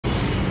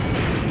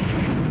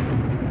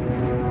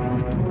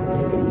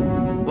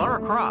Lara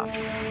Croft,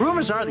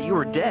 rumors are that you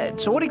were dead,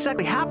 so what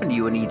exactly happened to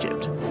you in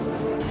Egypt?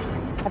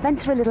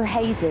 Events were a little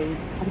hazy.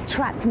 I was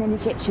trapped in an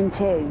Egyptian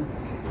tomb,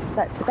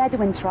 but the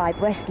Bedouin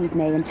tribe rescued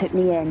me and took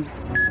me in.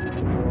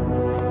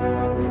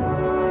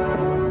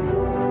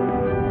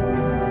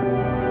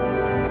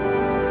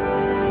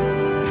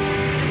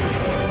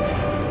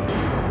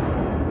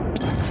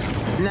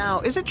 Now,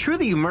 is it true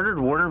that you murdered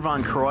Werner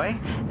von Croy?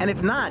 And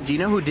if not, do you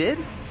know who did?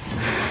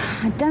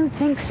 I don't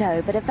think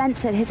so, but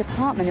events at his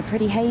apartment are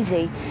pretty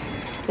hazy.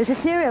 There's a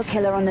serial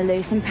killer on the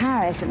loose in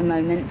Paris at the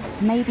moment.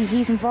 Maybe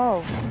he's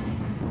involved.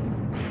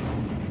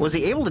 Was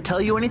he able to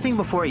tell you anything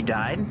before he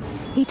died?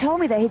 He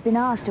told me that he'd been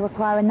asked to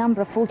acquire a number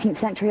of 14th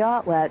century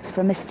artworks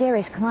for a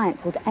mysterious client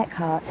called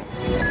Eckhart.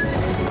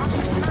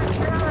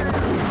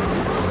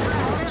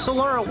 So,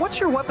 Laura, what's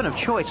your weapon of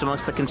choice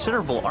amongst the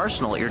considerable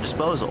arsenal at your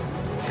disposal?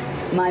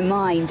 My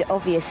mind,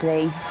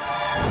 obviously.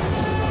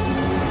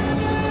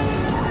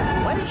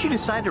 Why did you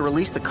decide to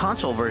release the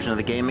console version of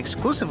the game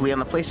exclusively on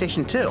the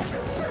PlayStation 2?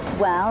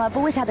 Well, I've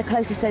always had a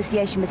close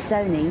association with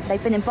Sony.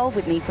 They've been involved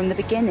with me from the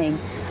beginning,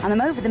 and I'm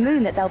over the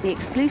moon that they'll be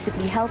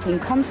exclusively helping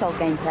console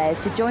game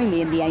players to join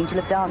me in the Angel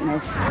of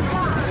Darkness.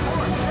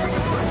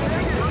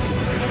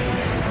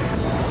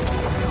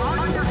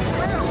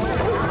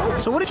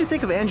 So what did you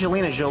think of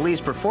Angelina Jolie's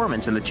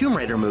performance in the Tomb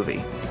Raider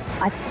movie?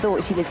 I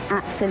thought she was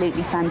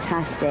absolutely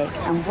fantastic,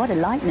 and what a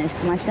likeness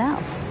to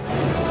myself.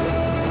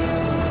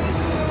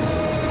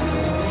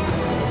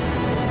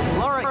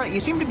 Laura, you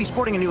seem to be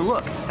sporting a new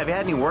look. Have you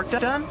had any work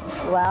done?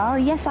 Well,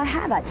 yes, I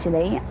have,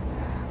 actually.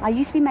 I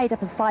used to be made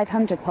up of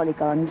 500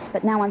 polygons,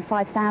 but now I'm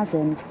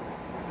 5,000.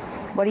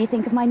 What do you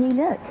think of my new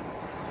look?